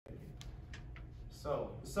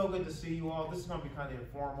So it's so good to see you all. This is going to be kind of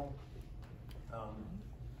informal.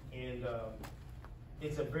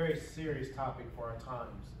 It's a very serious topic for our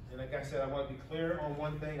times. And like I said, I want to be clear on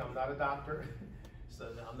one thing. I'm not a doctor. So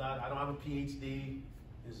I don't have a PhD.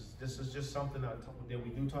 This is just something that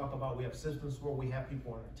we do talk about. We have systems where we have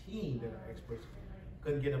people on our team that are experts.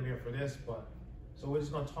 Couldn't get them here for this, so we're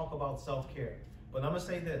just going to talk about self-care. But I'm going to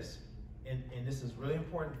say this, and this is really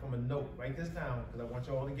important from a note. Write this down because I want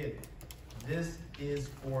you all to get it. This is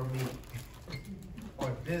for me,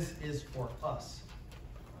 or this is for us.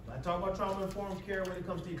 I'm not talking about trauma-informed care when it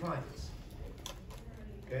comes to your clients.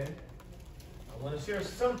 Okay? I want to share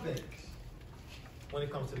some things when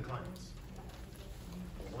it comes to the clients.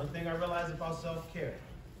 One thing I realized about self-care,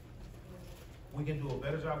 we can do a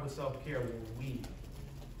better job with self-care when we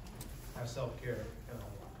have self-care in our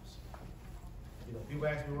lives. You know, people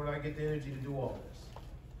ask me where do I get the energy to do all this?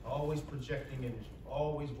 Always projecting energy,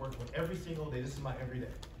 always working every single day. This is my everyday.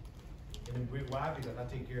 And why? Because I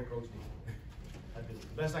take care of Coach D. I do the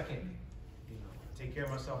best I can. You know, I take care of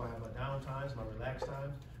myself. I have my down times, my relaxed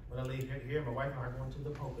times. When I leave here, my wife and I are going to the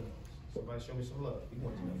Poconos. Somebody show me some love. We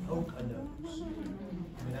going to the Poconos.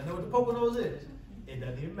 I mean, I know what the Poconos is. It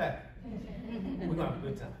doesn't even matter. We're gonna have a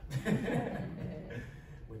good time.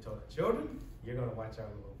 We told our children, you're gonna watch our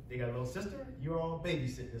little. They got a little sister. You're all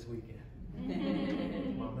babysitting this weekend.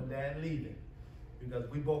 Mom and Dad leaving because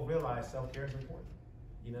we both realize self-care is important.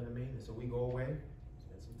 You know what I mean? And so we go away,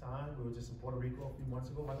 spend some time. We were just in Puerto Rico a few months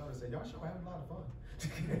ago. My daughter said, "Y'all sure having a lot of fun."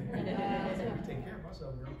 I said, "We take care of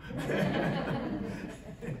ourselves, girl."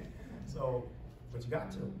 So, but you got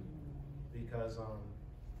to, because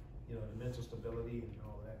you know, the mental stability and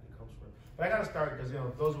all that it comes from. But I got to start because, you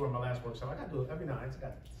know, those were my last workshop. I got to do it every night. I just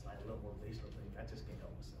got like a little motivational thing. I just can't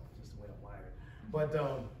help myself. It's just the way I'm wired. But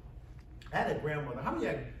I had a grandmother. How many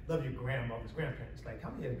of you love your grandmothers, grandparents? Like,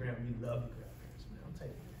 how many of you love your grandparents? Man, I'm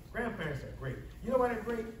telling you, grandparents are great. You know why they're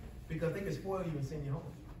great? Because they can spoil you and send you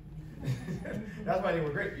home. That's why they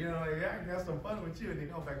were great. You know, like, yeah, I got some fun with you, and then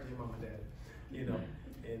go back to your mom and dad. You know,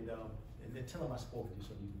 and then tell them I spoiled you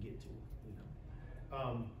so you can get to it. You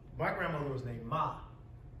know, my grandmother was named Ma.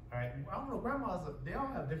 All right, I don't know, grandmas, they all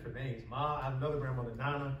have different names. Ma, I have another grandmother,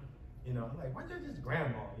 Nana. You know, I'm like, why not just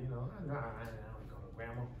grandma? You know, I don't call her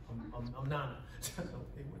grandma. I'm Nana.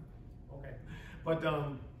 Okay,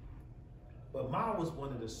 but Ma was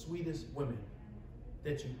one of the sweetest women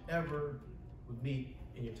that you ever would meet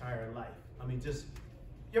in your entire life. I mean, just,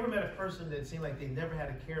 you ever met a person that seemed like they never had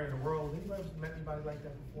a care in the world? Anybody ever met anybody like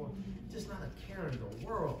that before? Just not a care in the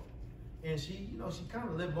world. And she, you know, she kind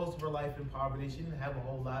of lived most of her life in poverty. She didn't have a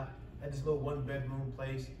whole lot. Had this little one-bedroom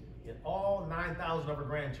place. And all 9,000 of her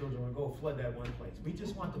grandchildren would go flood that one place. We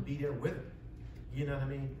just want to be there with her. You know what I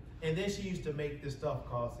mean? And then she used to make this stuff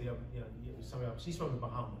called, she's from the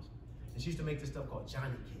Bahamas. And she used to make this stuff called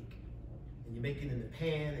Johnny cake. And you make it in the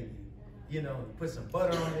pan, and you put some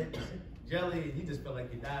butter on it, jelly, and you just felt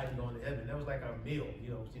like you died and going to heaven. That was like our meal,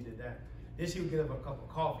 you know, she did that. Then she would get up a cup of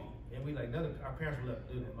coffee. And we like, our parents would let her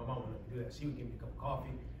do that. My mom would let her do that. She would give me a cup of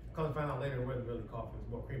coffee. Come to find out later it wasn't really coffee. It was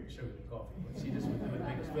more cream and sugar than coffee. But she just would do it to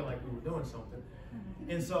make us feel like we were doing something.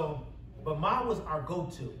 And so, but Ma was our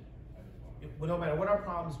go-to. No matter what our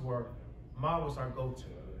problems were, Ma was our go-to.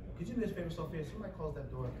 Could you do this favor, Sophia? Somebody close that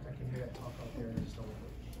door. I can hear that talk out there and I just don't want to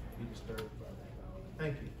be disturbed by that.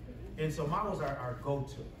 Thank you. And so Ma was our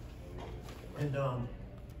go-to.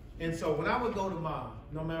 And so when I would go to Mom,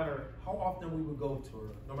 no matter how often we would go to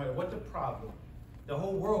her, no matter what the problem, the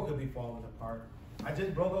whole world could be falling apart. I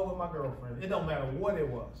just broke up with my girlfriend. It don't matter what it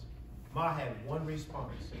was. Ma had one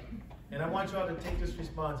response. And I want y'all to take this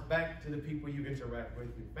response back to the people you interact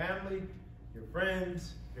with, your family, your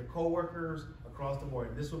friends, your coworkers, across the board.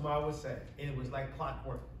 And this is what Ma would say. And it was like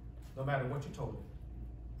clockwork. No matter what you told her,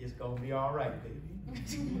 it's gonna be all right, baby.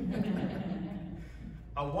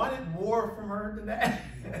 I wanted more from her than that.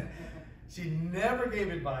 She never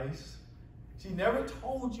gave advice. She never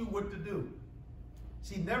told you what to do.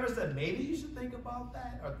 She never said, maybe you should think about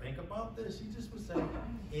that or think about this. She just would say,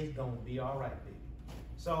 it's going to be all right, baby.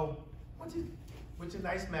 So, once you put your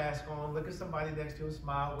nice mask on, look at somebody next to you,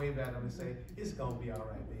 smile, wave at them and say, it's going to be all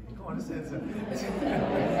right, baby. Come on, it says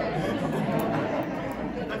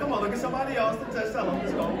now come on, look at somebody else and tell them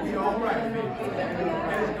it's going to be all right,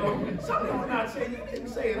 baby. Some of them are not saying, you didn't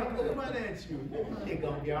say it, I'm looking right at you. It's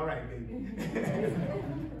going to be all right, baby.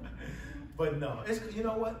 But no, you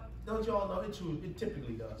know what? Don't y'all know it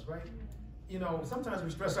typically does, right? You know, sometimes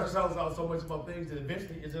we stress ourselves out so much about things that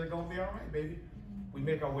eventually, is it going to be all right, baby? We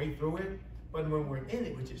make our way through it, but when we're in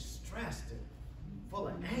it, we're just stressed and full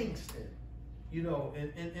of angst, and, you know,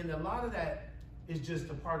 and a lot of that is just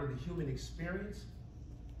a part of the human experience.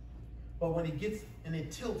 But when it gets, and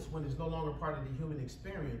it tilts when it's no longer part of the human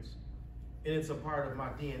experience, and it's a part of my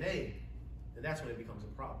DNA, then that's when it becomes a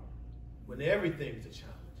problem. When everything's a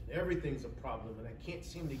challenge, and everything's a problem, and I can't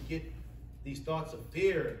seem to get these thoughts of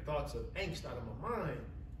fear and thoughts of angst out of my mind,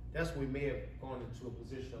 that's when we may have gone into a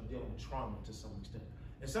position of dealing with trauma to some extent.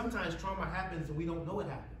 And sometimes trauma happens and we don't know it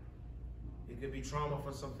happened. It could be trauma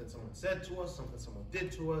for something someone said to us, something someone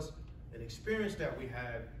did to us, an experience that we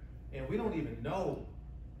had, and we don't even know.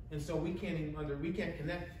 And so we can't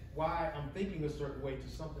connect why I'm thinking a certain way to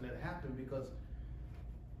something that happened because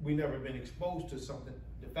we never been exposed to something,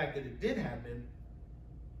 the fact that it did happen.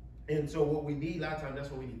 And so what we need, a lot of times, that's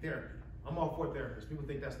what we need therapy. I'm all for therapists. People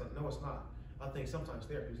think that's not, no, it's not. I think sometimes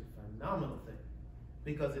therapy is a phenomenal thing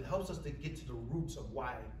because it helps us to get to the roots of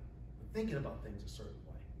why we're thinking about things a certain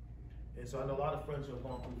way. And so I know a lot of friends who have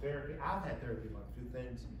gone through therapy. I've had therapy about a few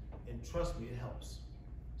things, and trust me, it helps.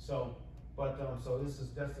 So, so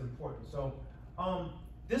that's important. So,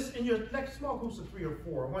 this in your next small groups of 3 or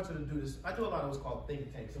 4, I want you to do this. I do a lot of what's called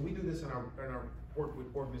think tanks, and we do this in our work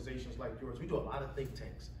with organizations like yours. We do a lot of think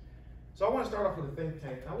tanks. So I want to start off with a think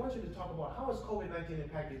tank, and I want you to talk about how has COVID-19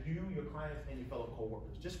 impacted you, your clients, and your fellow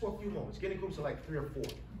coworkers, just for a few moments. Get in groups of like 3 or 4.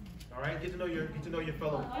 All right, get to know your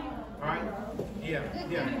fellow. All right, yeah.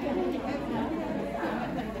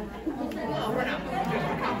 Well, we're not